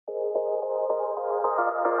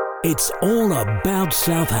It's all about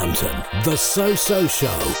Southampton. The So-So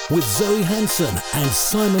Show with Zoe Hanson and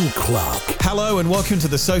Simon Clark. Hello and welcome to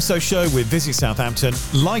the So-So Show with Visit Southampton.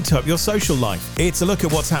 Light up your social life. It's a look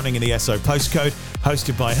at what's happening in the SO postcode,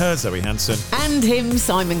 hosted by her, Zoe Hanson. And him,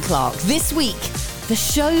 Simon Clark. This week, the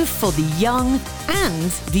show for the young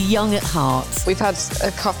and the young at heart. We've had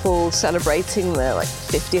a couple celebrating their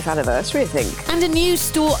 50th anniversary, I think. And a new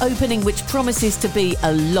store opening which promises to be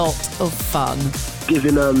a lot of fun.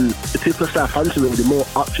 Giving the people of Southampton really more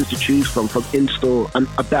options to choose from in-store and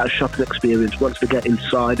a better shopping experience once they get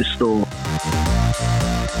inside the store.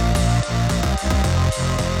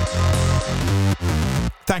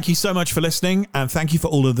 Thank you so much for listening, and thank you for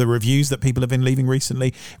all of the reviews that people have been leaving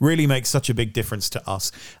recently. Really makes such a big difference to us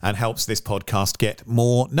and helps this podcast get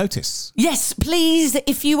more notice. Yes, please,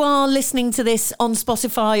 if you are listening to this on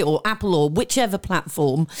Spotify or Apple or whichever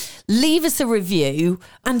platform, leave us a review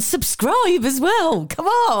and subscribe as well. Come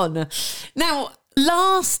on. Now,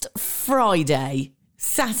 last Friday,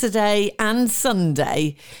 Saturday and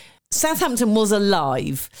Sunday, Southampton was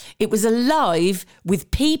alive. It was alive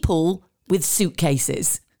with people with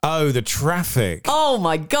suitcases. Oh, the traffic. Oh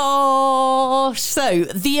my gosh. So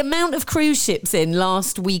the amount of cruise ships in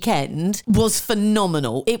last weekend was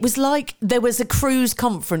phenomenal. It was like there was a cruise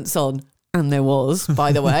conference on. And there was,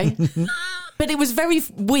 by the way. But it was very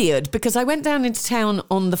weird because I went down into town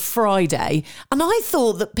on the Friday and I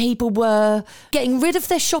thought that people were getting rid of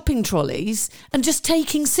their shopping trolleys and just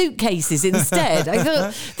taking suitcases instead. I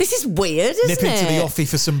thought, this is weird, isn't it? Nip into the offie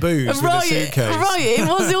for some booze with a suitcase. Right, it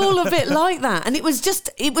was all a bit like that. And it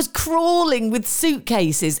was crawling with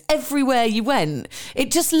suitcases everywhere you went.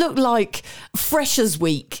 It just looked like Freshers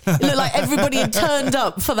Week. It looked like everybody had turned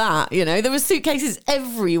up for that, you know. There were suitcases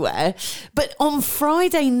everywhere. But on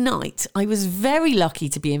Friday night, I was very lucky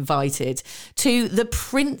to be invited to the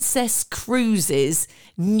Princess Cruises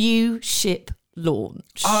new ship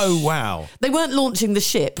launch. Oh, wow. They weren't launching the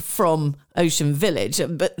ship from Ocean Village,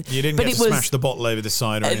 but you didn't get to smash the bottle over the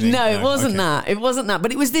side or anything? No, it wasn't that. It wasn't that.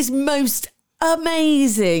 But it was this most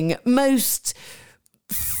amazing, most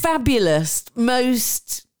fabulous,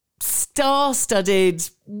 most star-studded,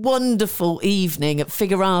 wonderful evening at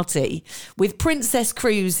Figurati with Princess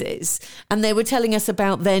Cruises, and they were telling us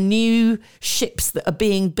about their new ships that are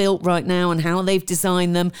being built right now and how they've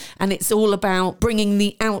designed them, and it's all about bringing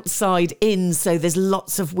the outside in, so there's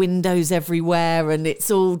lots of windows everywhere and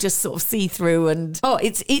it's all just sort of see-through, and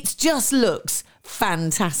it just looks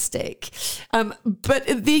fantastic. But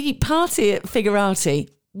the party at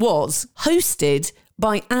Figurati was hosted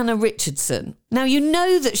by Anna Richardson. Now, you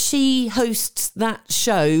know that she hosts that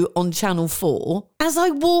show on Channel 4. As I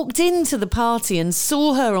walked into the party and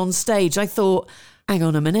saw her on stage, I thought, hang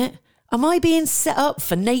on a minute. Am I being set up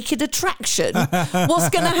for naked attraction? What's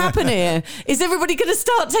going to happen here? Is everybody going to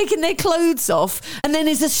start taking their clothes off? And then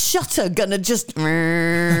is a shutter going to just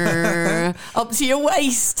up to your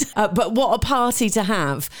waist? But what a party to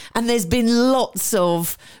have. And there's been lots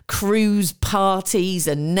of cruise parties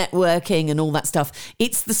and networking and all that stuff.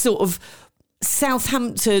 It's the sort of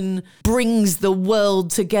Southampton brings the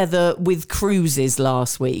world together with cruises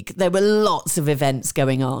last week. There were lots of events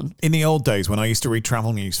going on. In the old days, when I used to read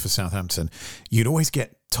travel news for Southampton, you'd always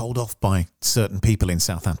get told off by certain people in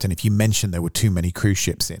Southampton if you mentioned there were too many cruise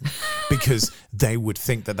ships in, because they would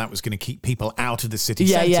think that was going to keep people out of the city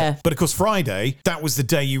centre. Yeah. But of course, Friday, that was the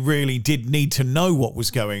day you really did need to know what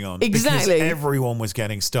was going on. Exactly. Because everyone was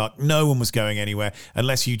getting stuck. No one was going anywhere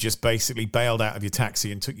unless you just basically bailed out of your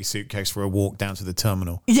taxi and took your suitcase for a walk down to the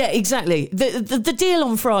terminal. Yeah, exactly. The deal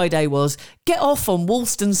on Friday was get off on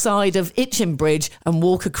Woolston side of Itchen Bridge and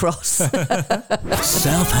walk across.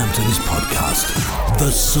 Southampton's podcast,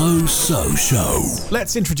 The So-So Show.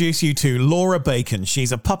 Let's introduce you to Laura Bacon.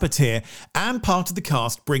 She's a puppeteer and part of the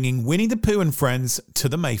cast bringing Winnie the Pooh and friends to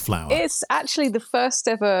the Mayflower. It's actually the first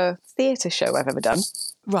ever theatre show I've ever done.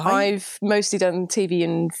 Right. I've mostly done TV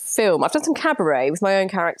and film. I've done some cabaret with my own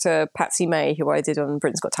character, Patsy May, who I did on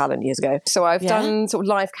Britain's Got Talent years ago. So I've done sort of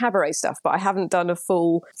live cabaret stuff, but I haven't done a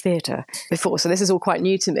full theatre before. So this is all quite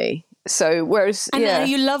new to me. So whereas, and are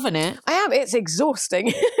you loving it? I am. It's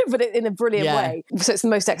exhausting, but in a brilliant way. So it's the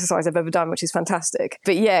most exercise I've ever done, which is fantastic.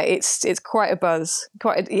 But yeah, it's quite a buzz,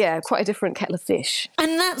 quite a different kettle of fish.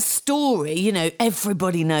 And that story, you know,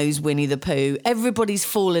 everybody knows Winnie the Pooh. Everybody's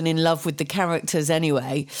fallen in love with the characters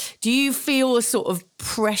anyway. Do you feel a sort of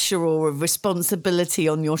pressure or a responsibility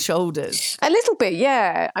on your shoulders? A little bit,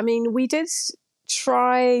 yeah. I mean, we did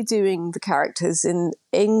try doing the characters in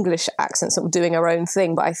English accents, sort of doing our own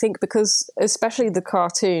thing. But I think because, especially the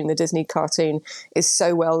cartoon, the Disney cartoon, is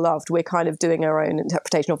so well loved, we're kind of doing our own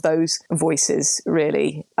interpretation of those voices,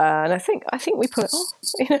 really. And I think we put,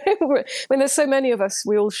 when there's so many of us,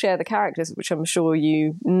 we all share the characters, which I'm sure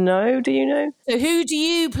you know. Do you know? So who do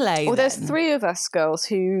you play? Well, there's 3 of us girls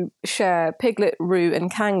who share Piglet, Roo,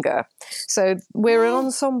 and Kanga. So we're an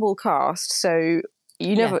ensemble cast. So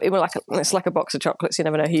you never, it's like a box of chocolates. You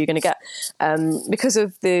never know who you're going to get. Because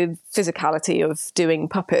of the physicality of doing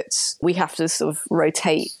puppets, we have to sort of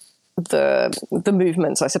rotate the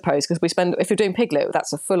movements, I suppose, because if you're doing Piglet,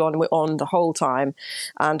 that's a full on, we're on the whole time,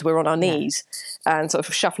 and we're on our knees and sort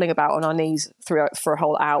of shuffling about on our knees throughout for a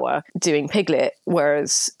whole hour doing Piglet.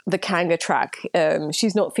 Whereas the Kanga track,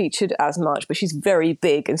 she's not featured as much, but she's very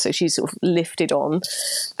big, and so she's sort of lifted on,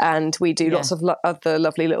 and we do lots of other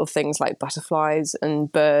lovely little things like butterflies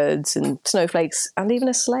and birds and snowflakes and even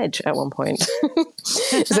a sledge at one point.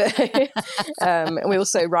 And we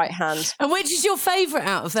also right hand. And which is your favourite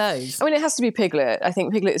out of those? I mean, it has to be Piglet. I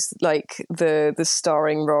think Piglet is like the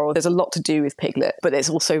starring role. There's a lot to do with Piglet, but it's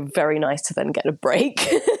also very nice to then get a break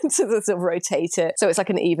to sort of rotate it. So it's like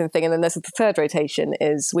an even thing. And then there's the third rotation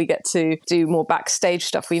is we get to do more backstage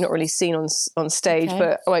stuff we're not really seen on stage,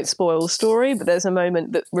 but I won't spoil the story, but there's a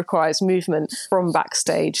moment that requires movement from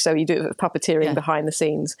backstage. So you do it with puppeteering behind the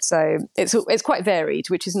scenes. So it's quite varied,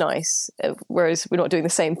 which is nice, whereas we're not doing the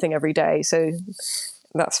same thing every day. So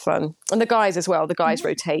that's fun. And the guys as well. The guys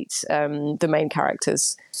rotate the main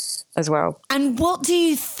characters as well. And what do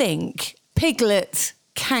you think Piglet,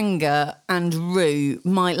 Kanga and Roo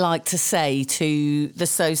might like to say to the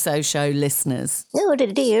So-So Show listeners? Oh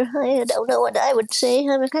dear, I don't know what I would say.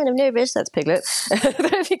 I'm kind of nervous. That's Piglet. I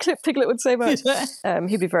don't think Piglet would say much.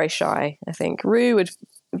 He'd be very shy, I think. Roo would...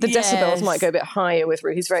 The decibels might go a bit higher with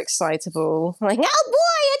Roo. He's very excitable. Like, oh boy,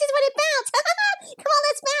 I just want to bounce. Come on,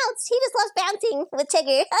 let's bounce. He just loves bouncing with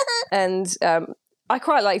Tigger. And I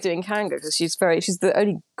quite like doing Kanga because she's the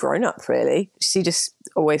only grown-up, really. She just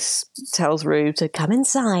always tells Roo to come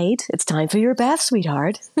inside. It's time for your bath,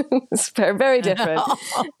 sweetheart. It's very, very different.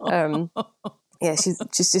 Yeah, she's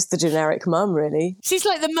just the generic mum, really. She's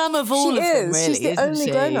like the mum of all of them, really. She's the only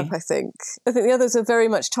grown-up, I think. I think the others are very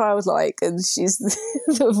much childlike, and she's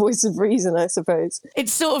the voice of reason, I suppose.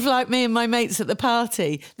 It's sort of like me and my mates at the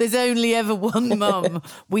party. There's only ever one mum.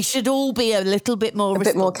 We should all be a little bit more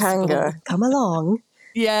responsible. A bit more Kanga. Come along.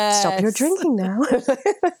 Yeah. Stop your drinking now.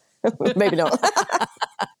 Maybe not.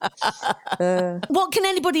 What can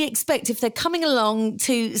anybody expect if they're coming along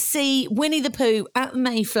to see Winnie the Pooh at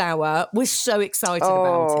Mayflower? We're so excited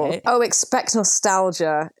about it. Oh, expect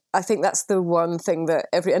nostalgia. I think that's the one thing that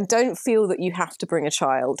and don't feel that you have to bring a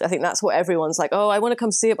child. I think that's what everyone's like, oh, I want to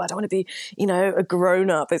come see it, but I don't want to be, a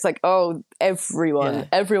grown up. It's like, oh, everyone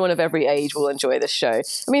of every age will enjoy this show.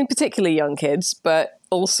 I mean, particularly young kids, but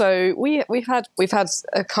also we've had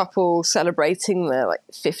a couple celebrating their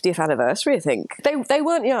 50th anniversary, I think. They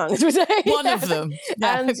weren't young. One of them.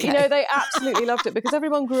 Yeah, and they absolutely loved it because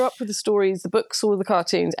everyone grew up with the stories, the books, all the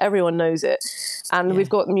cartoons, everyone knows it. And we've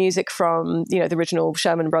got music from, the original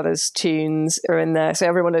Sherman Brothers tunes are in there. So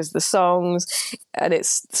everyone knows the songs, and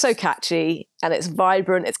it's so catchy and it's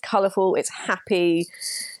vibrant, it's colourful, it's happy.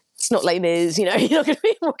 It's not Les Mis, you're not going to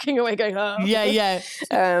be walking away going, oh. Yeah.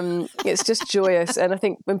 It's just joyous. And I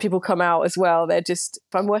think when people come out as well, they're just,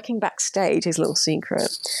 if I'm working backstage, here's a little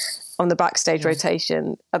secret. On the backstage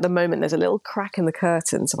rotation, at the moment, there's a little crack in the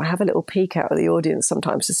curtain. So I have a little peek out of the audience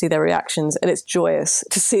sometimes to see their reactions. And it's joyous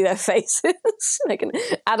to see their faces. Like an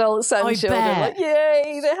adults and children, like,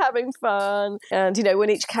 yay, they're having fun. And,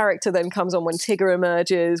 when each character then comes on, when Tigger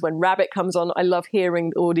emerges, when Rabbit comes on, I love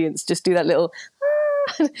hearing the audience just do that little...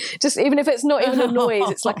 just even if it's not even a noise,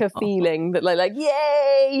 it's like a feeling that like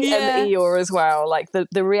yay, and Eeyore as well, like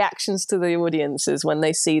the reactions to the audiences when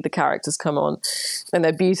they see the characters come on, and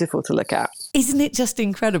they're beautiful to look at. Isn't it just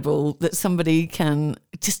incredible that somebody can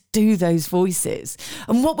just do those voices?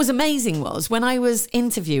 And what was amazing was when I was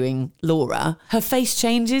interviewing Laura, her face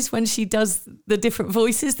changes when she does the different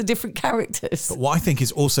voices, the different characters. But what I think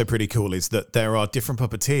is also pretty cool is that there are different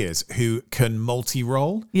puppeteers who can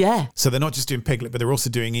multi-role. Yeah. So they're not just doing Piglet, but they're also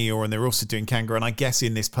doing Eeyore and they're also doing Kanga. And I guess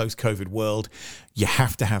in this post-COVID world, you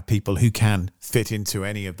have to have people who can fit into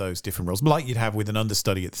any of those different roles, like you'd have with an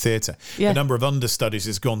understudy at the theatre. Yeah. The number of understudies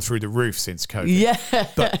has gone through the roof since COVID. Yeah.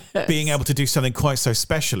 But being able to do something quite so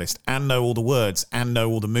specialist and know all the words and know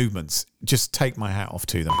all the movements, just take my hat off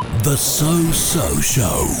to them. The So-So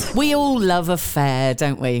Show. We all love a fair,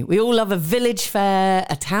 don't we? We all love a village fair,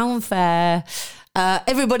 a town fair.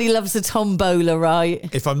 Everybody loves a tombola, right?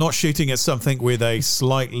 If I'm not shooting at something with a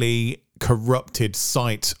slightly corrupted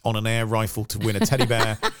sight on an air rifle to win a teddy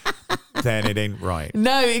bear, then it ain't right.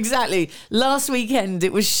 No, exactly. Last weekend,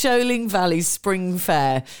 it was Sholing Valley Spring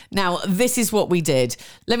Fair. Now, this is what we did.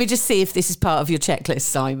 Let me just see if this is part of your checklist,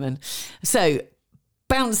 Simon. So,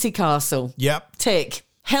 bouncy castle. Yep. Tick.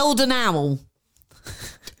 Held an owl.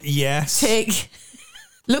 Yes. Tick.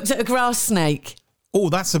 Looked at a grass snake. Oh,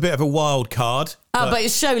 that's a bit of a wild card. But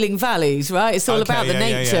it's Sholing Valleys, right? It's all about the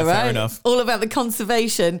nature, right? Fair enough. All about the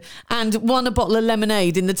conservation. And won a bottle of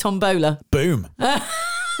lemonade in the tombola. Boom.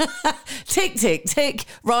 Tick, tick, tick.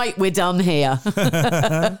 Right, we're done here.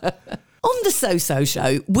 On the So-So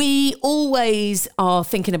Show, we always are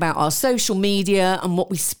thinking about our social media and what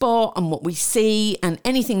we spot and what we see and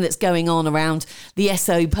anything that's going on around the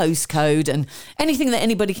SO postcode and anything that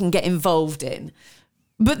anybody can get involved in.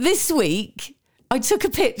 But this week, I took a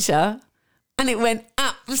picture and it went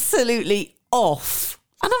absolutely off.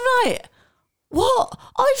 And I'm like, what?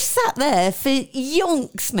 I've sat there for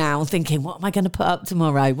yonks now thinking, what am I going to put up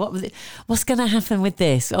tomorrow? What's going to happen with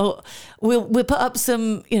this? Or we'll put up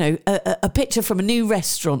some, a picture from a new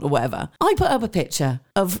restaurant or whatever. I put up a picture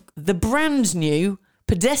of the brand new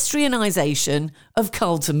pedestrianisation of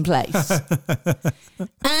Carlton Place.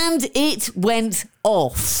 And it went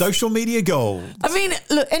off. Social media gold. I mean,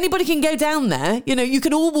 look, anybody can go down there. You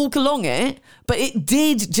can all walk along it, but it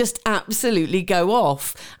did just absolutely go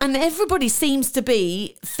off. And everybody seems to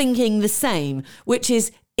be thinking the same, which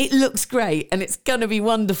is it looks great and it's going to be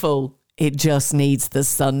wonderful. It just needs the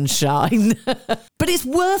sunshine. But it's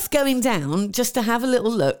worth going down just to have a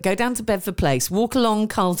little look. Go down to Bedford Place, walk along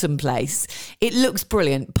Carlton Place. It looks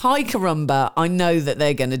brilliant. Pie Carumba, I know that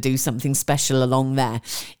they're going to do something special along there.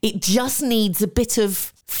 It just needs a bit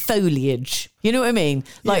of foliage. You know what I mean?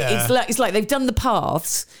 It's like they've done the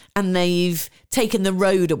paths and they've taken the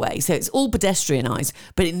road away. So it's all pedestrianised,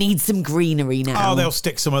 but it needs some greenery now. Oh, they'll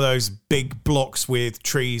stick some of those big blocks with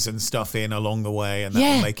trees and stuff in along the way, and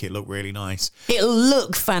that'll make it look really nice. It'll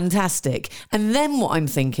look fantastic. And then what I'm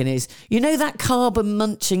thinking is, that carbon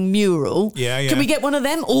munching mural? Yeah. Can we get one of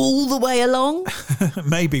them all the way along?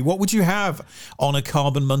 Maybe. What would you have on a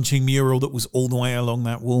carbon munching mural that was all the way along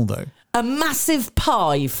that wall, though? A massive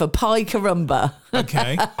pie for Pie Carumba.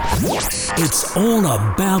 Okay. It's all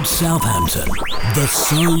about Southampton. The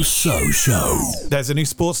So-So Show. There's a new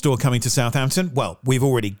sports store coming to Southampton. Well, we've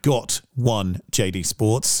already got one JD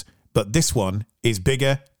Sports, but this one is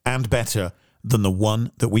bigger and better than the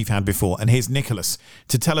one that we've had before. And here's Nicholas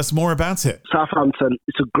to tell us more about it. Southampton,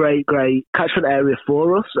 it's a great catchment area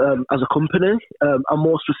for us as a company. And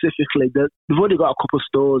more specifically, we've already got a couple of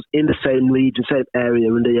stores in the same region, same area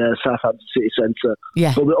in the Southampton city centre.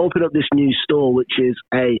 Yeah. But we opened up this new store, which is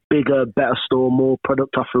a bigger, better store, more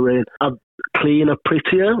product offering, a cleaner,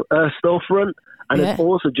 prettier storefront. And it's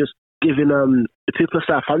also just giving the people of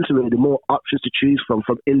Southampton really more options to choose from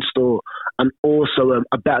in-store, and also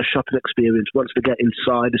a better shopping experience once they get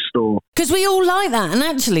inside the store. Because we all like that, and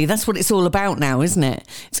actually that's what it's all about now, isn't it?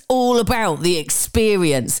 It's all about the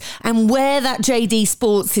experience, and where that JD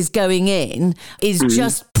Sports is going in is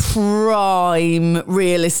just prime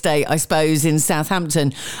real estate, I suppose, in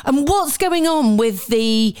Southampton. And what's going on with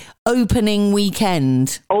the opening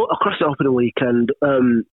weekend? Across the opening weekend,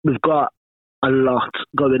 we've got a lot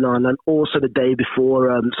going on, and also the day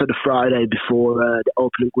before, so the Friday before the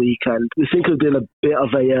opening weekend, we think of doing a bit of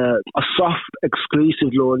a soft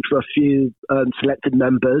exclusive launch for a few selected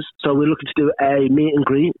members. So we're looking to do a meet and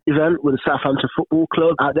greet event with the Southampton Football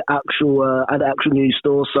Club at the actual new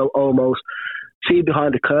store. So almost see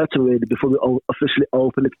behind the curtain really before we officially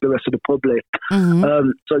open it to the rest of the public. Mm-hmm.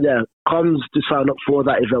 Comms to sign up for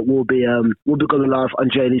that event will be going live on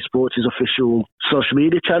JD Sports' official social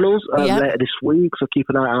media channels later this week, so keep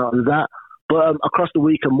an eye out on that. But across the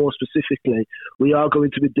weekend, more specifically, we are going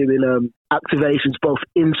to be doing activations both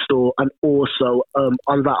in-store and also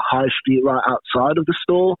on that high street right outside of the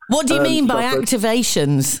store. What do you mean by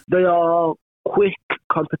activations? They are quick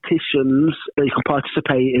competitions that you can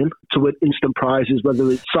participate in to win instant prizes,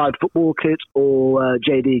 whether it's side football kits or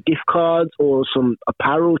JD gift cards or some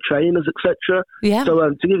apparel, trainers, etc. Yeah. So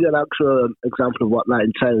to give you an actual example of what that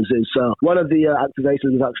entails is one of the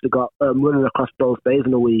activations we've actually got running across both days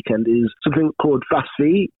on the weekend is something called Fast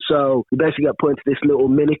Feet. So you basically get put into this little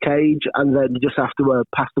mini cage, and then you just have to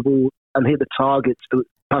pass the ball and hit the targets to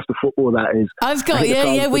past the football, that is.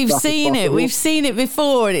 We've seen it. We've seen it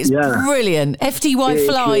before, and it's brilliant. FTY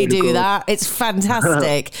Fly really do good. That. It's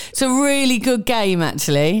fantastic. It's a really good game,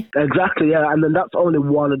 actually. Exactly, yeah. And then that's only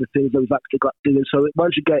one of the things that we've actually got doing. So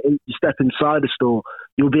once you step inside the store,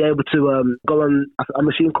 you'll be able to go on a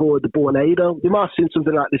machine called the Bornado. You might have seen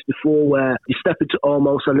something like this before, where you step into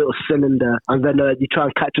almost a little cylinder, and then you try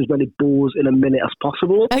and catch as many balls in a minute as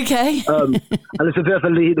possible. Okay. And there's a bit of a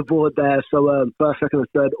leaderboard there, so first, second, and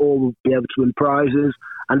third all will be able to win prizes.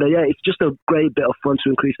 And it's just a great bit of fun to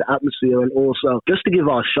increase the atmosphere, and also just to give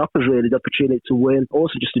our shoppers really the opportunity to win.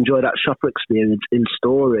 Also, just enjoy that shopper experience in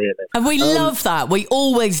store, really. And we love that. We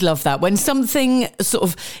always love that when something sort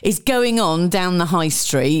of is going on down the high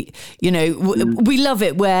street. You know, we love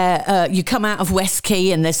it where you come out of West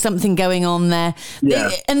Quay and there's something going on there.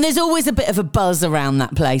 Yeah. And there's always a bit of a buzz around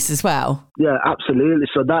that place as well. Yeah, absolutely.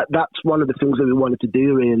 So that's one of the things that we wanted to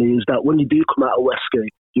do, really, is that when you do come out of West Quay,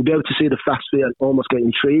 you'll be able to see the fast food and almost get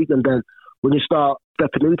intrigued. And then when you start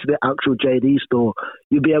stepping into the actual JD store,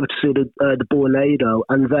 you'll be able to see the Bornado.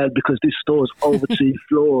 And then, because this store is over 2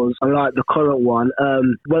 floors, unlike the current one,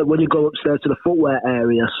 when you go upstairs to the footwear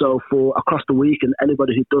area, so for across the weekend,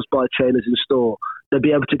 anybody who does buy trainers in store, they'll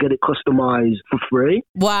be able to get it customized for free.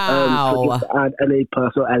 Wow. So just add any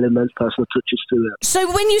personal elements, personal touches to it. So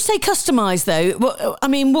when you say customized, though,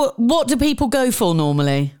 what do people go for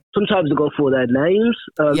normally? Sometimes they go for their names,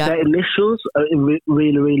 their initials,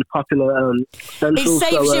 really, really popular stencils. It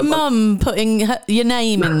saves your mum putting your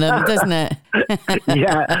name in them, doesn't it?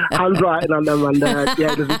 Yeah, handwriting on them, and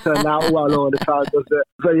it doesn't turn out well all the time, does it?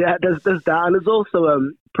 So yeah, there's that, and there's also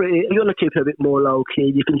if you want to keep it a bit more low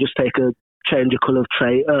key, you can just change a colour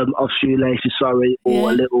of shoelaces,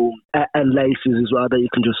 or a little and laces as well that you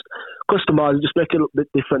can just customise and just make it a little bit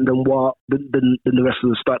different than the rest of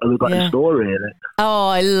the stock that we've got in store, really. Oh,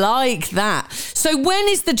 I like that. So when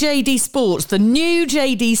is the JD Sports, the new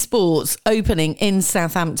JD Sports, opening in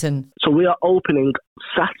Southampton? So we are opening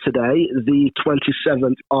Saturday, the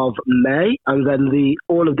 27th of May, and then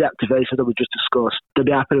all of the activations that we just discussed, they'll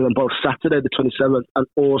be happening on both Saturday, the 27th, and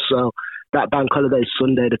also that bank holiday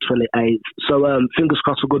Sunday, the 28th. So fingers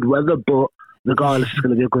crossed for good weather, but regardless, it's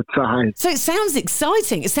going to be a good time. So it sounds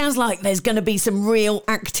exciting. It sounds like there's going to be some real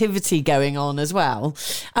activity going on as well.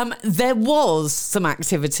 There was some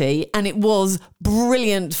activity, and it was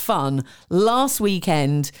brilliant fun last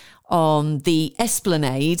weekend on the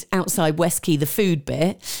Esplanade outside West Quay, the food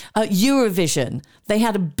bit. Eurovision, they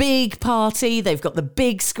had a big party. They've got the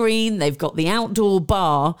big screen. They've got the outdoor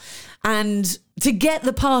bar. And to get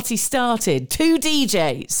the party started, 2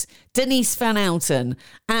 DJs, Denise Van Outen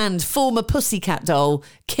and former Pussycat doll,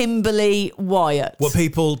 Kimberly Wyatt. Were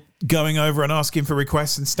people going over and asking for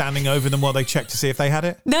requests and standing over them while they checked to see if they had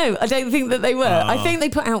it? No, I don't think that they were. I think they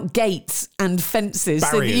put out gates and fences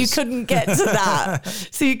so that you couldn't get to that.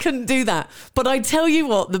 So you couldn't do that. But I tell you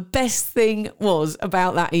what, the best thing was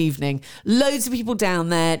about that evening, loads of people down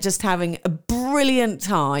there just having a brilliant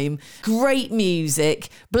time, great music.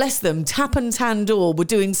 Bless them, Tap and Tandoor were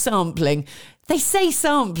doing sampling. They say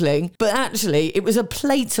sampling, but actually it was a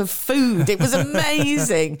plate of food. It was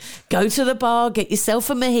amazing. Go to the bar, get yourself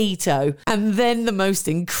a mojito, and then the most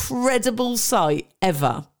incredible sight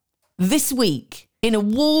ever. This week, in a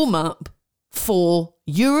warm-up for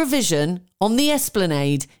Eurovision on the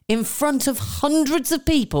Esplanade, in front of hundreds of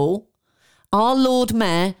people, our Lord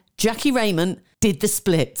Mayor, Jackie Raymond, did the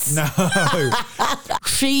splits. No.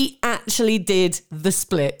 She actually did the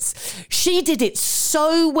splits. She did it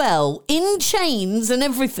so well, in chains and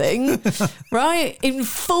everything, right? In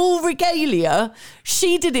full regalia.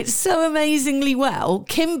 She did it so amazingly well.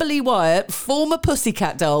 Kimberly Wyatt, former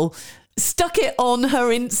Pussycat doll, stuck it on her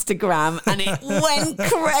Instagram and it went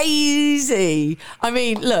crazy. I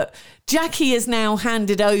mean, look, Jackie has now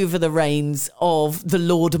handed over the reins of the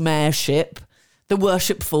Lord Mayorship, the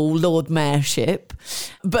worshipful Lord Mayorship.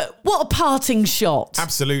 But what a parting shot.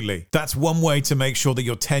 Absolutely. That's one way to make sure that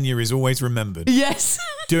your tenure is always remembered. Yes.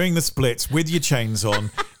 Doing the splits with your chains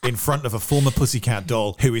on in front of a former Pussycat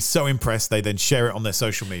doll who is so impressed they then share it on their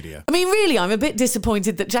social media. I mean, really, I'm a bit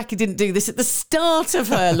disappointed that Jackie didn't do this at the start of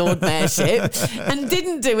her Lord Mayorship and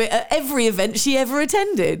didn't do it at every event she ever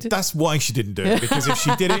attended. That's why she didn't do it, because if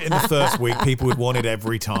she did it in the first week, people would want it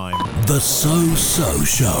every time. The So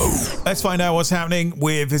Show. Let's find out what's happening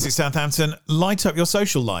with Visit Southampton. Light up your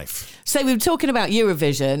social life. So we were talking about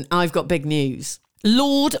Eurovision. I've got big news.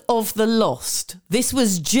 Lord of the Lost. This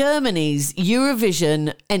was Germany's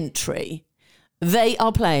Eurovision entry. They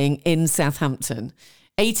are playing in Southampton.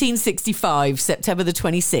 1865, September the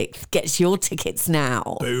 26th. Get your tickets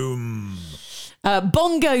now. Boom.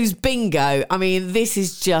 Bongos Bingo. I mean, this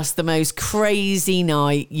is just the most crazy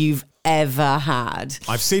night you've ever had.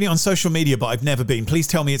 I've seen it on social media, but I've never been. Please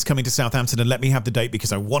tell me it's coming to Southampton and let me have the date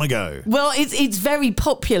because I want to go. Well, it's very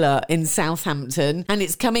popular in Southampton and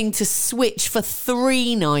it's coming to Switch for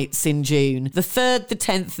 3 nights in June. The 3rd, the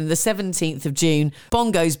 10th and the 17th of June.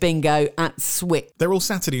 Bongos Bingo at Switch. They're all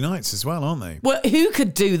Saturday nights as well, aren't they? Well, who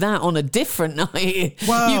could do that on a different night?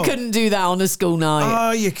 Well, you couldn't do that on a school night.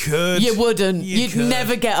 Oh, you could. You wouldn't. You'd could.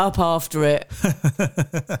 never get up after it.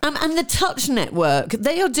 And the Touch Network,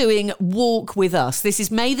 they are doing Walk With Us. This is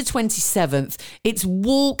May the 27th. It's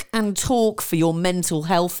walk and talk for your mental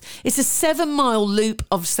health. It's a 7-mile loop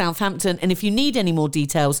of Southampton. And if you need any more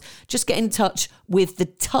details, just get in touch with the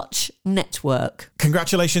Touch Network.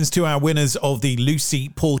 Congratulations to our winners of the Lucy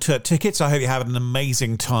Porter tickets. I hope you have an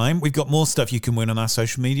amazing time. We've got more stuff you can win on our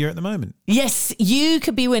social media at the moment. Yes, you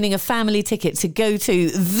could be winning a family ticket to go to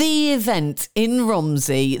the event in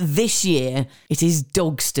Romsey this year. It is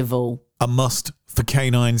Dogstival. A must for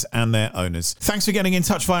canines and their owners. Thanks for getting in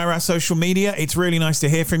touch via our social media. It's really nice to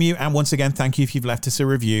hear from you. And once again, thank you if you've left us a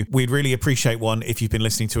review. We'd really appreciate one if you've been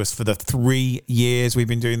listening to us for the 3 years we've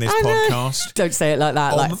been doing this podcast. Don't say it like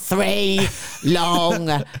that. Like 3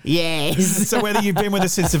 long years. So whether you've been with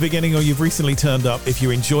us since the beginning or you've recently turned up, if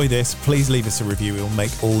you enjoy this, please leave us a review. It will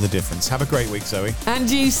make all the difference. Have a great week, Zoe.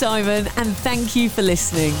 And you, Simon. And thank you for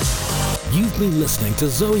listening. You've been listening to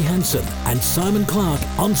Zoe Hanson and Simon Clark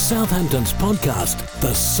on Southampton's podcast,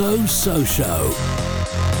 The So Show.